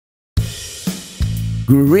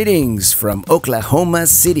Greetings from Oklahoma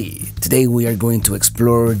City. Today we are going to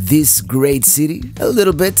explore this great city a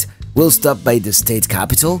little bit. We'll stop by the state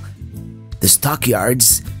capitol, the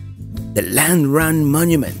stockyards, the Land Run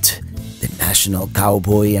Monument, the National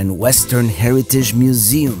Cowboy and Western Heritage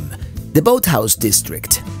Museum, the Boathouse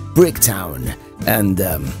District, Bricktown, and,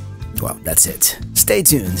 well, that's it. Stay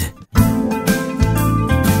tuned.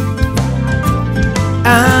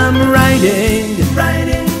 I'm riding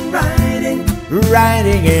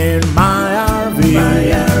in my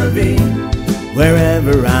RV,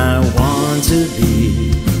 wherever I want to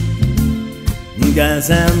be, 'cause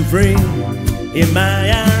I'm free in my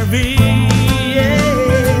RV,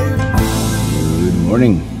 yeah. Good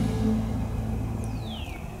morning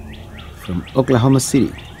from Oklahoma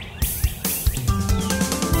City.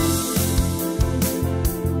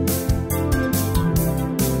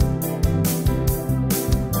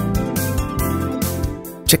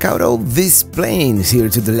 Check out all these planes here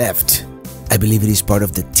to the left. I believe it is part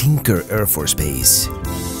of the Tinker Air Force Base.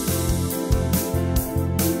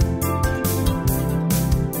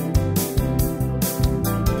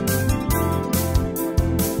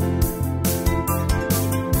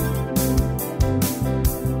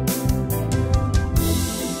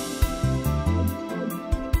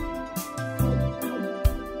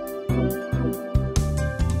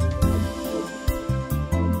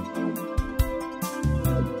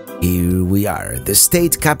 Here we are, the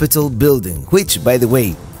State Capitol building, which, by the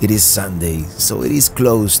way, it is Sunday, so it is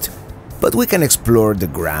closed. But we can explore the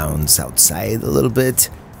grounds outside a little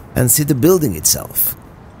bit and see the building itself.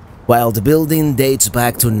 While the building dates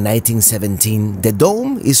back to 1917, the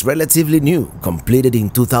dome is relatively new, completed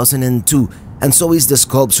in 2002, and so is the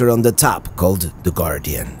sculpture on the top, called the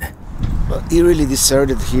Guardian. Well, eerily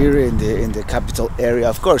deserted here in the Capitol area.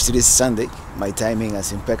 Of course, it is Sunday. My timing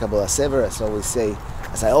as impeccable as ever, as I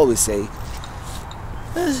always say.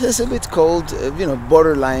 It's a bit cold,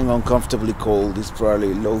 borderline uncomfortably cold. It's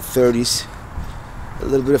probably low 30s. A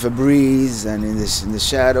little bit of a breeze, and in the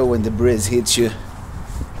shadow when the breeze hits you.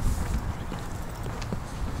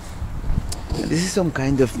 And this is some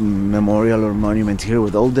kind of memorial or monument here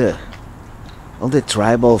with all the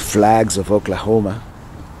tribal flags of Oklahoma.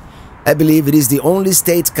 I believe it is the only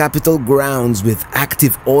state capitol grounds with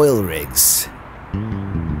active oil rigs.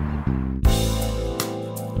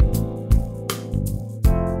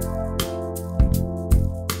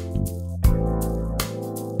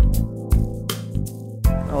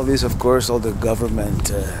 All these, of course, all the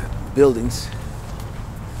government buildings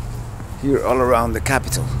here all around the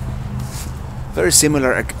Capitol. Very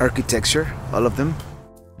similar architecture, all of them.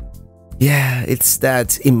 Yeah, it's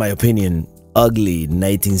that, in my opinion, ugly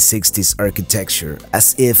 1960s architecture,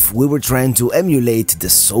 as if we were trying to emulate the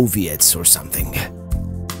Soviets or something.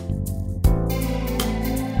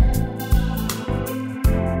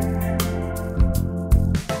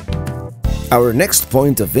 Our next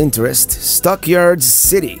point of interest, Stockyards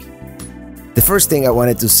City. The first thing I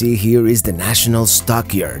wanted to see here is the National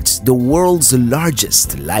Stockyards, the world's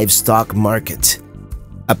largest livestock market.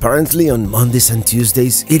 Apparently on Mondays and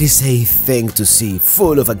Tuesdays, it is a thing to see,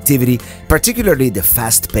 full of activity, particularly the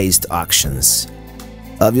fast-paced auctions.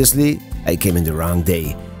 Obviously, I came in the wrong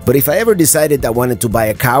day, but if I ever decided I wanted to buy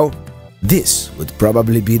a cow, this would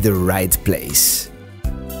probably be the right place.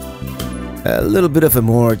 A little bit of a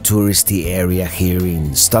more touristy area here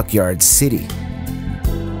in Stockyards City.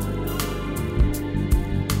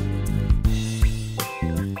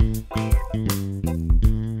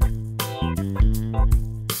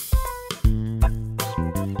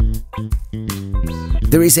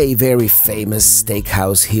 There is a very famous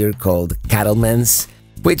steakhouse here called Cattleman's,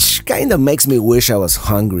 which kinda makes me wish I was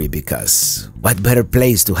hungry, because what better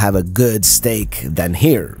place to have a good steak than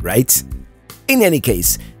here, right? In any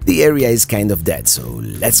case, the area is kind of dead, so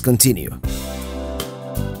let's continue.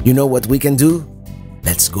 You know what we can do?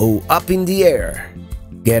 Let's go up in the air,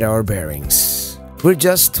 get our bearings. We're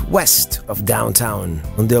just west of downtown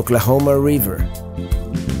on the Oklahoma River.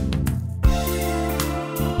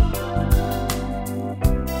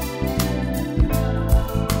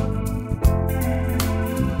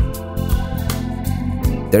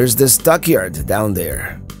 There's the stockyard down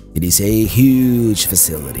there. It is a huge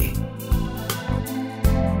facility.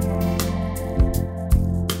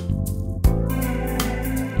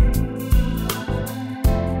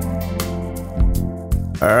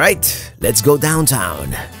 Alright, let's go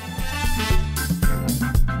downtown.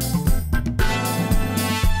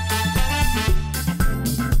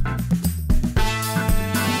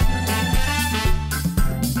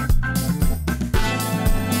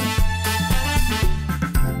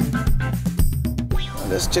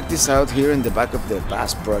 Let's check this out here in the back of the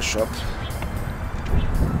Bass Pro Shop.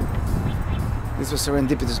 This was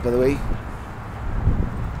serendipitous, by the way.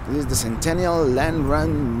 This is the Centennial Land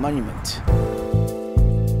Run Monument.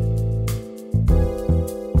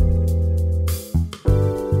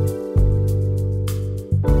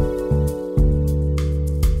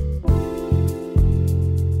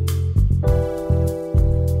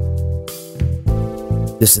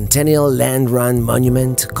 The Centennial Land Run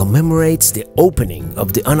Monument commemorates the opening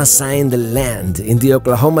of the unassigned land in the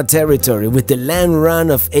Oklahoma Territory with the Land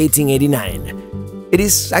Run of 1889. It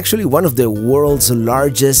is actually one of the world's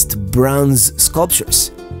largest bronze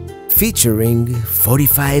sculptures, featuring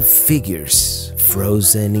 45 figures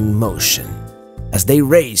frozen in motion as they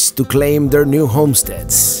race to claim their new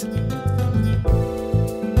homesteads.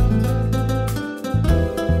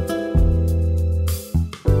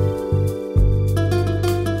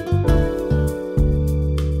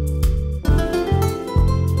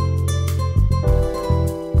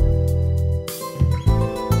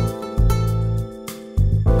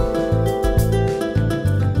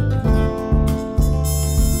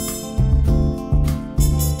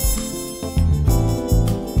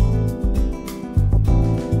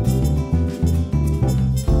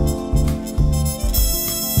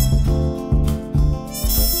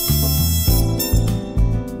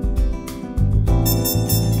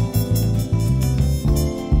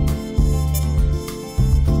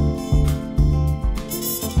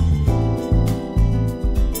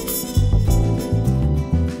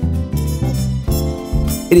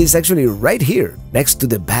 It is actually right here, next to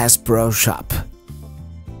the Bass Pro Shop.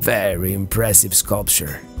 Very impressive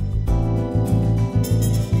sculpture.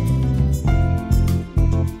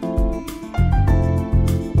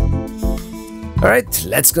 Alright,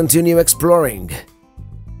 let's continue exploring.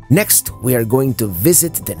 Next, we are going to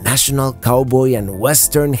visit the National Cowboy and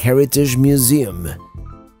Western Heritage Museum.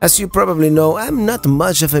 As you probably know, I'm not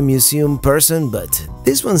much of a museum person, but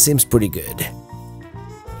this one seems pretty good.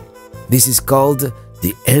 This is called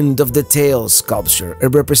the End of the Tail sculpture, a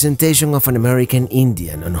representation of an American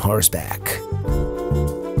Indian on horseback.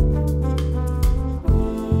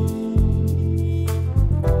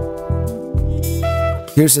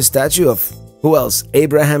 Here's a statue of, who else?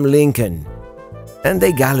 Abraham Lincoln. And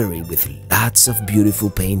a gallery with lots of beautiful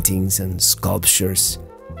paintings and sculptures.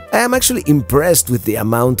 I am actually impressed with the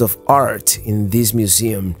amount of art in this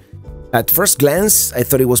museum. At first glance, I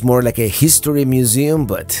thought it was more like a history museum,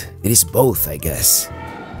 but it is both, I guess.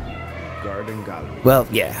 Garden gallery. Well,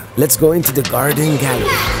 yeah, let's go into the garden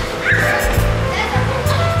gallery.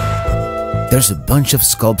 There's a bunch of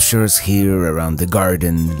sculptures here around the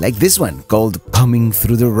garden, like this one called Coming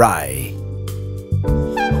Through the Rye.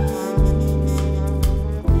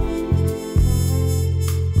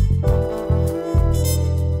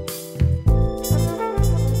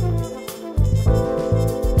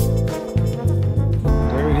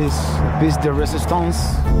 Piece de Resistance.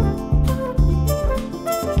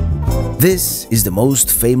 This is the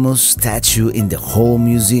most famous statue in the whole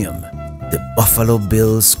museum, the Buffalo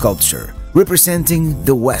Bill sculpture, representing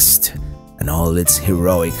the West and all its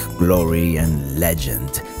heroic glory and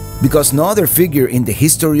legend. Because no other figure in the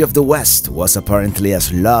history of the West was apparently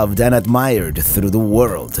as loved and admired through the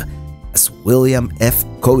world as William F.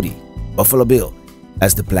 Cody, Buffalo Bill,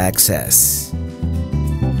 as the plaque says.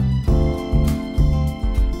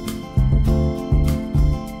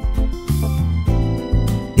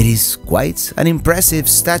 It is quite an impressive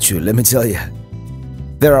statue, let me tell you.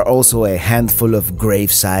 There are also a handful of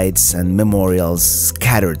grave sites and memorials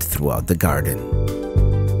scattered throughout the garden.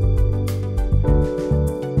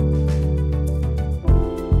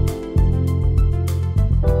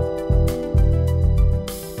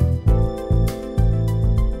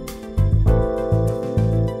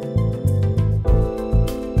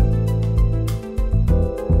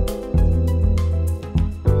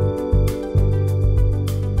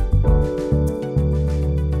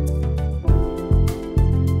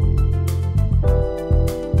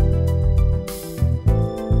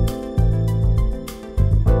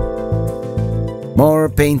 More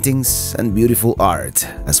paintings and beautiful art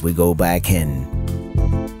as we go back in.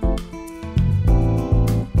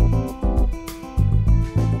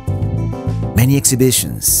 Many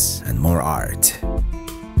exhibitions and more art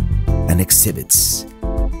and exhibits.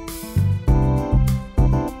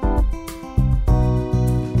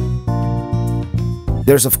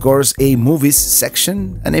 There's of course a movies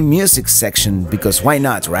section and a music section, because why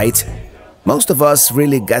not, right? Most of us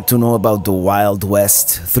really got to know about the Wild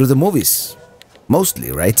West through the movies.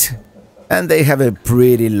 Mostly, right? And they have a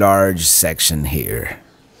pretty large section here.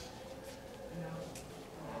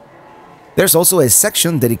 There's also a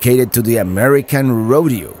section dedicated to the American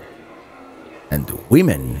rodeo and the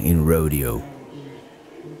women in rodeo.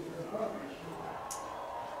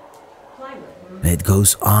 it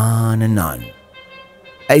goes on and on.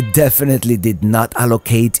 I definitely did not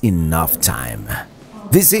allocate enough time.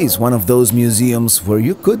 This is one of those museums where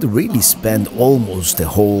you could really spend almost a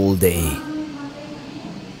whole day.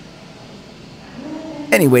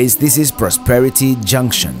 Anyways, this is Prosperity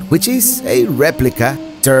Junction, which is a replica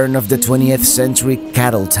turn of the 20th century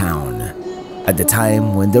cattle town, at the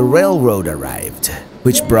time when the railroad arrived,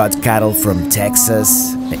 which brought cattle from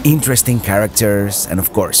Texas, interesting characters, and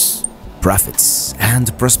of course, profits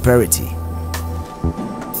and prosperity.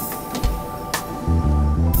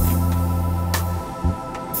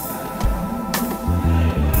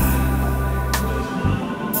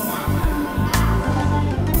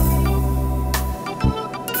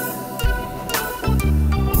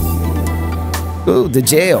 Oh, the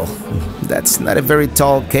jail. That's not a very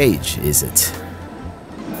tall cage, is it?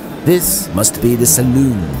 This must be the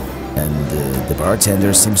saloon, and the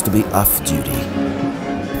bartender seems to be off duty.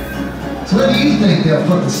 So where do you think they'll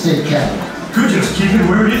put the state capitol? Could just keep it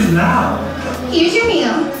where it is now. Here's your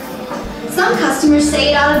meal. Some customers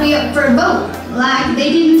say it ought to be up for a vote, like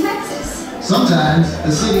they did in Texas. Sometimes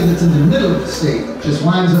the city that's in the middle of the state just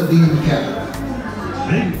winds up being the capital.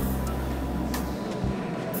 Maybe.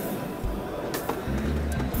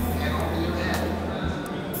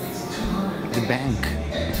 The bank.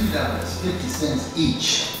 At $2.50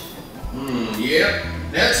 each. Yep.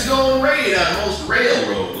 That's the going rate on most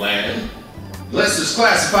railroad land. Unless it's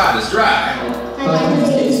classified as dry.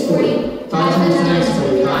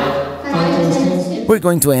 We're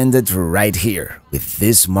going to end it right here with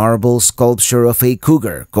this marble sculpture of a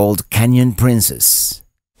cougar called Canyon Princess.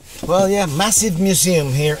 Well, yeah, massive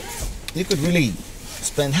museum here. You could really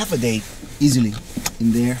spend half a day easily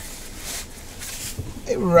in there.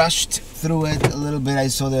 I rushed through it a little bit. I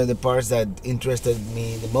saw the parts that interested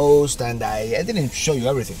me the most, and I didn't show you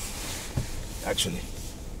everything, actually.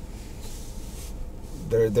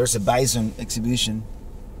 There's a bison exhibition.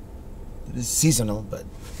 It is seasonal, but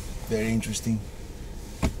very interesting.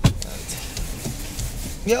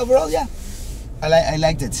 Yeah, overall, yeah, I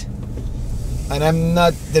liked it. And I'm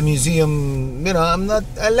not the museum,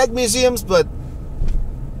 I like museums, but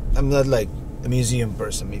I'm not like a museum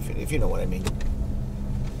person, if you know what I mean.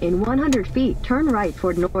 In 100 feet, turn right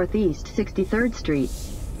toward Northeast 63rd Street.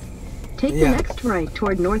 Take the next right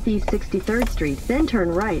toward Northeast 63rd Street, then turn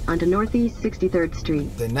right onto Northeast 63rd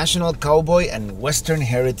Street. The National Cowboy and Western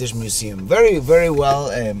Heritage Museum. Very, very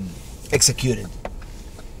well executed.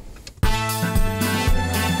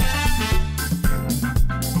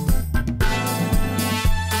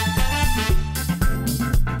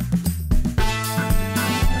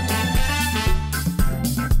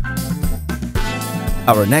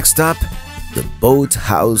 Our next stop, the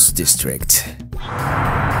Boathouse District.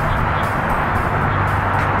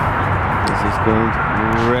 This is called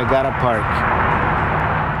Regatta Park.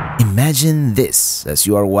 Imagine this as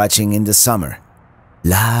you are watching in the summer.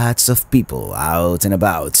 Lots of people out and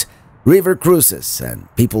about, river cruises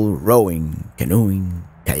and people rowing, canoeing,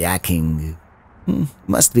 kayaking.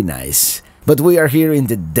 Must be nice. But we are here in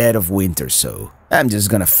the dead of winter, so I'm just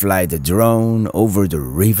gonna fly the drone over the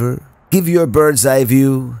river, give you a bird's eye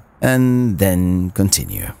view, and then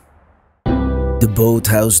continue. The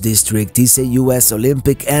Boathouse District is a U.S.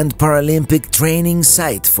 Olympic and Paralympic training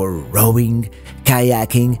site for rowing,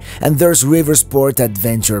 kayaking, and there's Riversport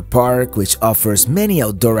Adventure Park, which offers many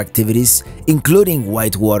outdoor activities, including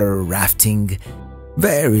whitewater rafting.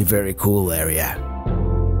 Very, very cool area.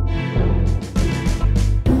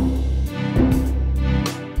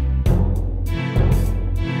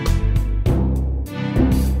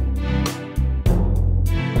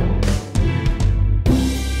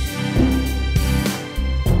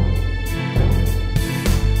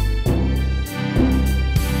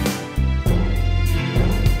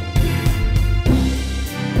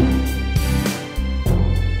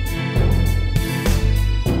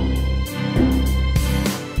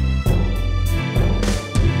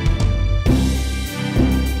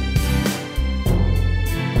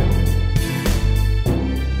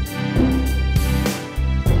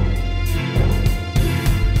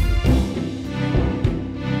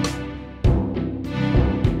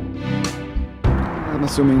 I'm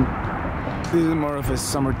assuming this is more of a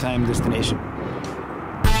summertime destination.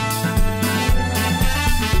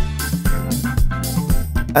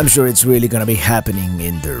 I'm sure it's really gonna be happening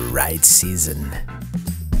in the right season.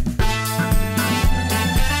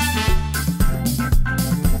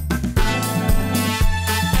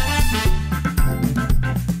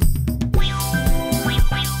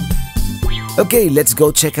 Okay, let's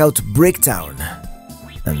go check out Bricktown.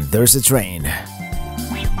 And there's a train.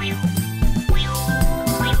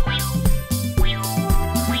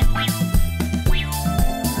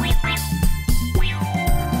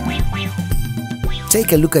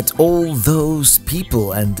 Take a look at all those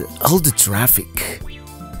people and all the traffic.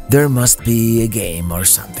 There must be a game or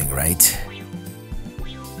something, right?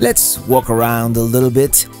 Let's walk around a little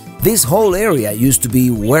bit. This whole area used to be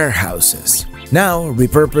warehouses, now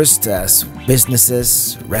repurposed as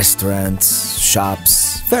businesses, restaurants,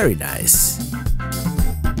 shops. Very nice.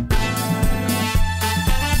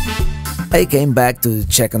 I came back to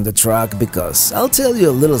check on the truck because I'll tell you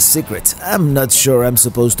a little secret. I'm not sure I'm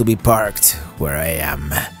supposed to be parked where I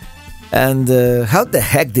am. And how the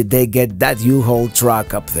heck did they get that U-Haul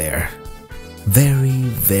truck up there?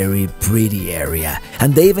 Very pretty area,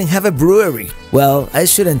 and they even have a brewery. Well, I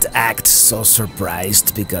shouldn't act so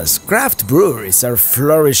surprised because craft breweries are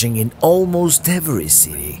flourishing in almost every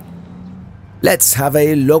city. Let's have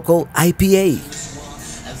a local IPA.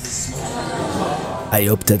 I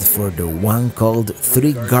opted for the one called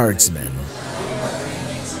Three Guardsmen.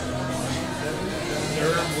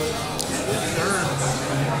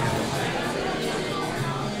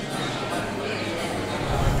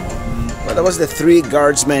 Well, that was the Three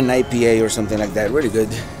Guardsmen IPA or something like that. Really good.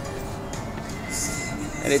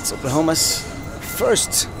 And it's Oklahoma's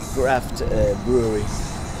first craft brewery.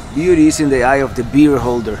 Beauty is in the eye of the beer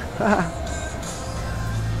holder.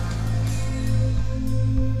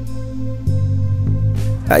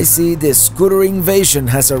 I see the scooter invasion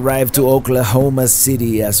has arrived to Oklahoma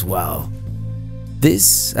City as well.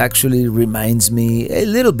 This actually reminds me a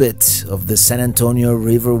little bit of the San Antonio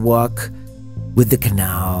River Walk with the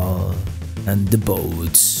canal and the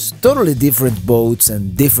boats. Totally different boats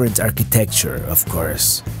and different architecture, of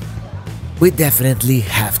course. We definitely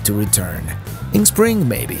have to return. In spring,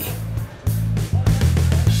 maybe.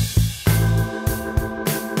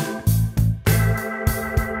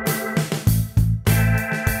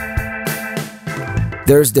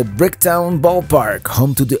 There's the Bricktown Ballpark,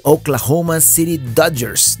 home to the Oklahoma City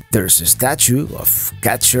Dodgers. There's a statue of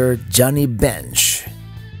catcher Johnny Bench.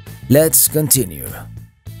 Let's continue.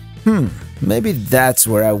 Maybe that's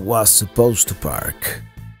where I was supposed to park.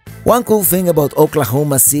 One cool thing about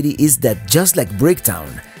Oklahoma City is that just like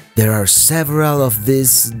Bricktown, there are several of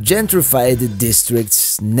these gentrified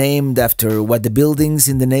districts named after what the buildings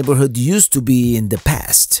in the neighborhood used to be in the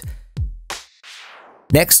past.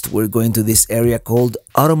 Next, we're going to this area called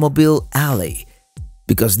Automobile Alley,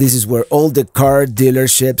 because this is where all the car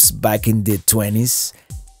dealerships back in the 20s,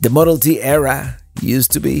 the Model T era,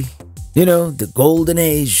 used to be. You know, the golden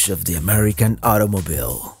age of the American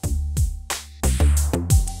automobile.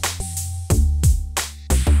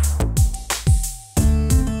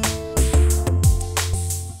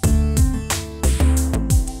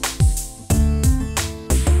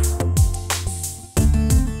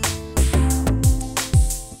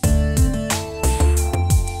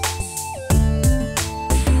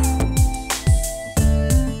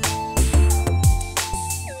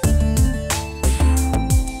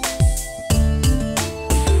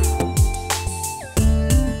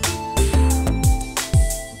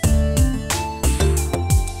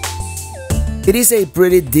 It is a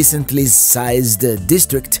pretty decently sized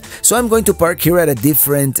district, so I'm going to park here at a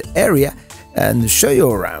different area and show you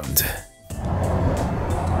around.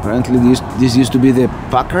 Apparently this used to be the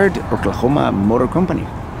Packard, Oklahoma Motor Company.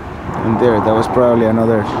 And there, that was probably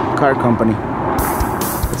another car company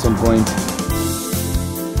at some point.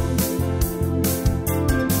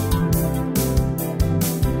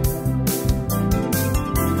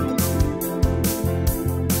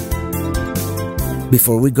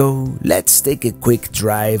 Before we go, let's take a quick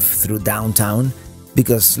drive through downtown,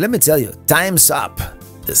 because let me tell you, time's up.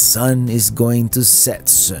 The sun is going to set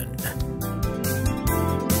soon.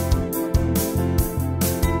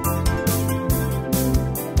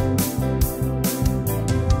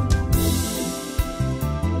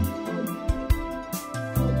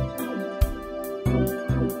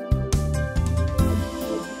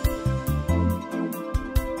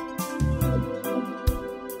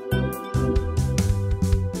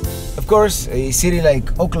 Of course, a city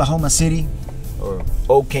like Oklahoma City, or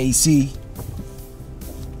OKC,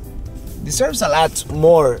 deserves a lot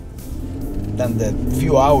more than the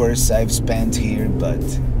few hours I've spent here, but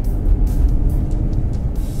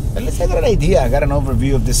at least I got an idea, I got an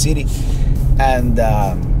overview of the city, and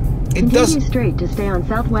it does... Continue straight to stay on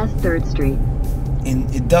Southwest 3rd Street.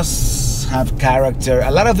 It does have character.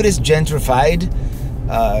 A lot of it is gentrified,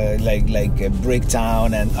 like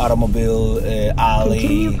Bricktown and Automobile Alley.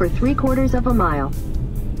 Continue for 3/4 of a mile.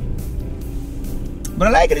 But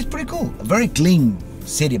I like it, it's pretty cool. A very clean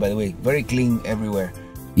city, by the way. Very clean everywhere.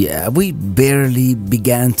 Yeah, we barely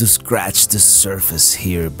began to scratch the surface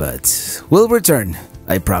here, but we'll return,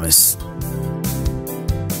 I promise.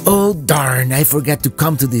 Oh darn, I forgot to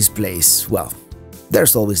come to this place. Well,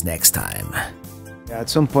 there's always next time. At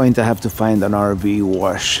some point I have to find an RV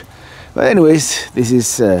wash. But anyways, this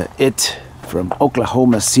is it from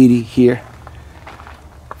Oklahoma City here.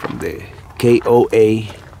 From the KOA.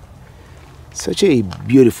 Such a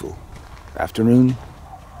beautiful afternoon.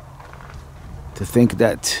 To think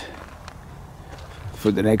that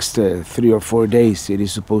for the next 3 or 4 days it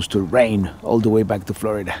is supposed to rain all the way back to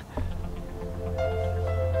Florida.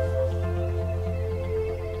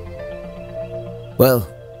 Well,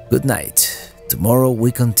 good night. Tomorrow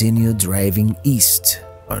we continue driving east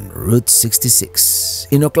on Route 66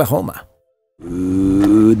 in Oklahoma.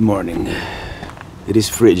 Good morning. It is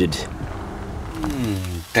frigid.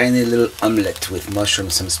 Tiny little omelette with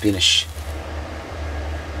mushrooms and spinach.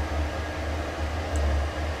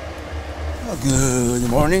 Oh, good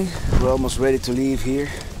morning. We're almost ready to leave here.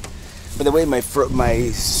 By the way, my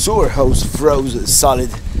sewer hose froze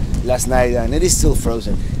solid last night, and it is still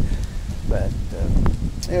frozen. But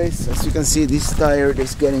anyways, as you can see, this tire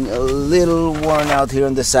is getting a little worn out here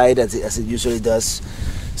on the side, as it usually does.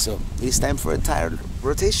 So it's time for a tire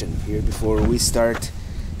rotation here before we start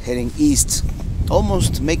heading east,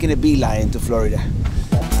 almost making a beeline to Florida.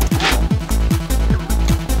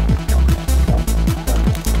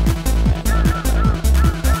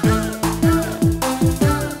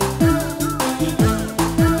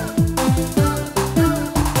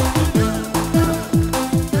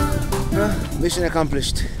 Mission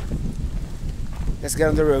accomplished. Let's get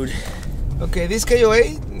on the road. Okay, this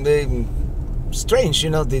KOA, strange, you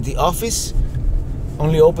know, the office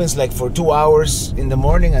only opens like for 2 hours in the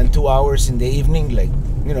morning and 2 hours in the evening, like,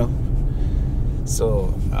 you know.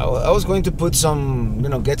 So I was going to put some, you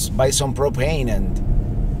know, buy some propane and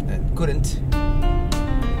couldn't.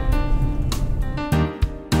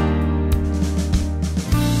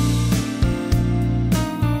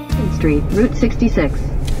 Street, Route 66.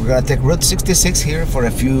 We're gonna take Route 66 here for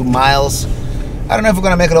a few miles. I don't know if we're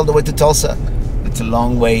gonna make it all the way to Tulsa. It's a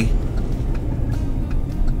long way.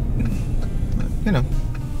 You know,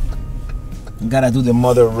 you gotta do the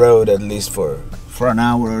mother road at least for an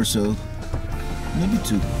hour or so, maybe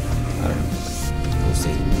 2. I don't know. We'll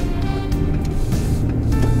see.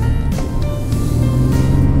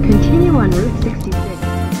 Continue on Route 66.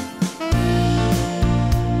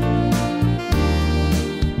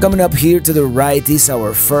 Coming up here to the right is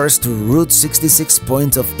our first Route 66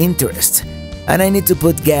 point of interest, and I need to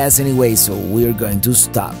put gas anyway, so we're going to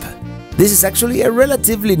stop. This is actually a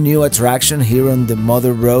relatively new attraction here on the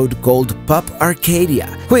Mother Road called Pop Arcadia,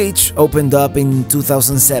 which opened up in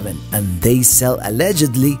 2007, and they sell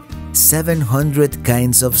allegedly 700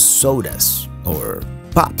 kinds of sodas, or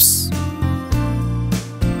pops.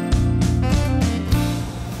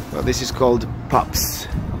 Well, this is called Pops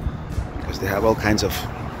because they have all kinds of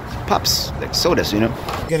pops, like sodas, you know.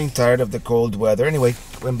 Getting tired of the cold weather. Anyway,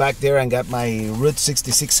 went back there and got my Route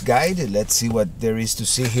 66 guide. Let's see what there is to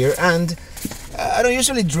see here. And I don't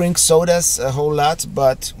usually drink sodas a whole lot,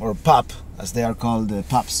 but, or pop, as they are called,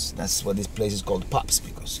 pops. That's what this place is called, Pops,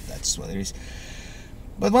 because that's what it is.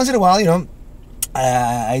 But once in a while, you know,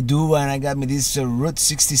 I do, and I got me this Route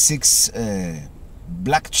 66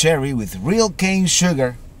 black cherry with real cane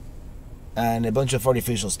sugar and a bunch of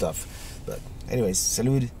artificial stuff. But anyways,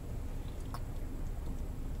 salud.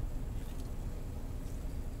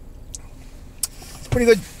 Pretty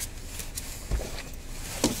good.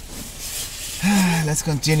 Let's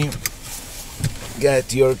continue.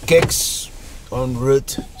 Get your kicks on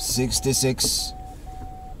Route 66.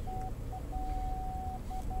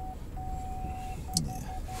 Yeah.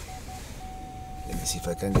 Let me see if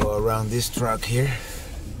I can go around this truck here.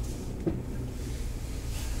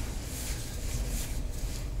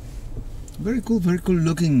 Very cool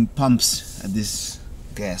looking pumps at this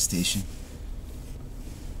gas station.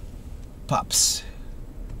 Pops.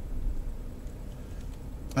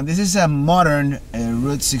 And this is a modern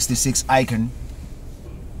Route 66 icon.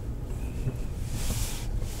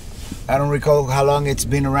 I don't recall how long it's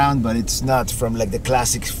been around, but it's not from like the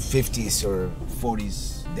classic 50s or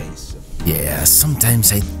 40s days. Yeah,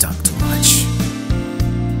 sometimes I talk too much.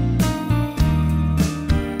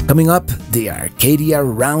 Coming up, the Arcadia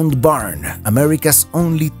Round Barn, America's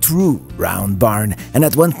only true round barn, and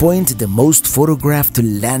at one point the most photographed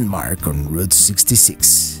landmark on Route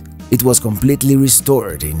 66. It was completely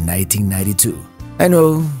restored in 1992. I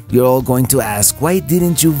know, you're all going to ask, why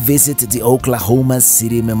didn't you visit the Oklahoma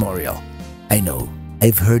City Memorial? I know,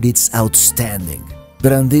 I've heard it's outstanding.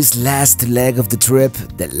 But on this last leg of the trip,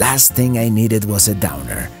 the last thing I needed was a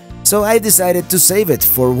downer. So I decided to save it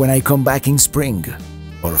for when I come back in spring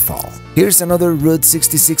or fall. Here's another Route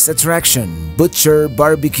 66 attraction, Butcher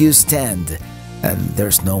Barbecue Stand, and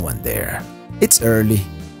there's no one there. It's early,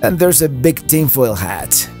 and there's a big tinfoil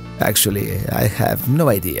hat. Actually, I have no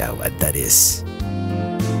idea what that is.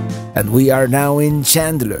 And we are now in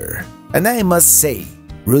Chandler, and I must say,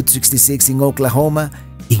 Route 66 in Oklahoma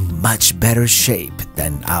in much better shape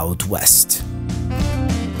than out west.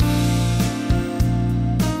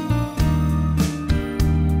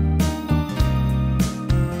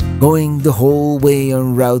 Going the whole way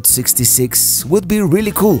on Route 66 would be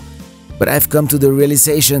really cool, but I've come to the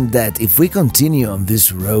realization that if we continue on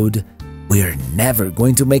this road, we're never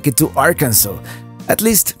going to make it to Arkansas, at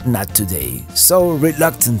least not today, so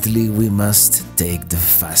reluctantly we must take the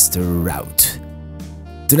faster route.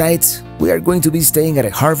 Tonight, we are going to be staying at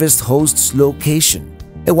a Harvest Host's location,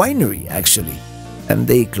 a winery actually, and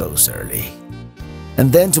they close early.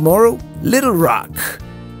 And then tomorrow, Little Rock.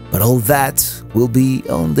 But all that will be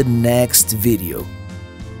on the next video.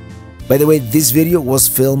 By the way, this video was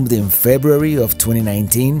filmed in February of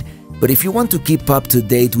 2019, but if you want to keep up to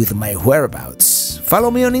date with my whereabouts,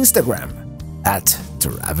 follow me on Instagram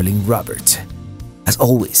 @TravelingRobert. As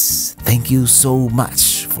always, thank you so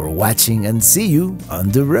much for watching and see you on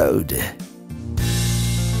the road.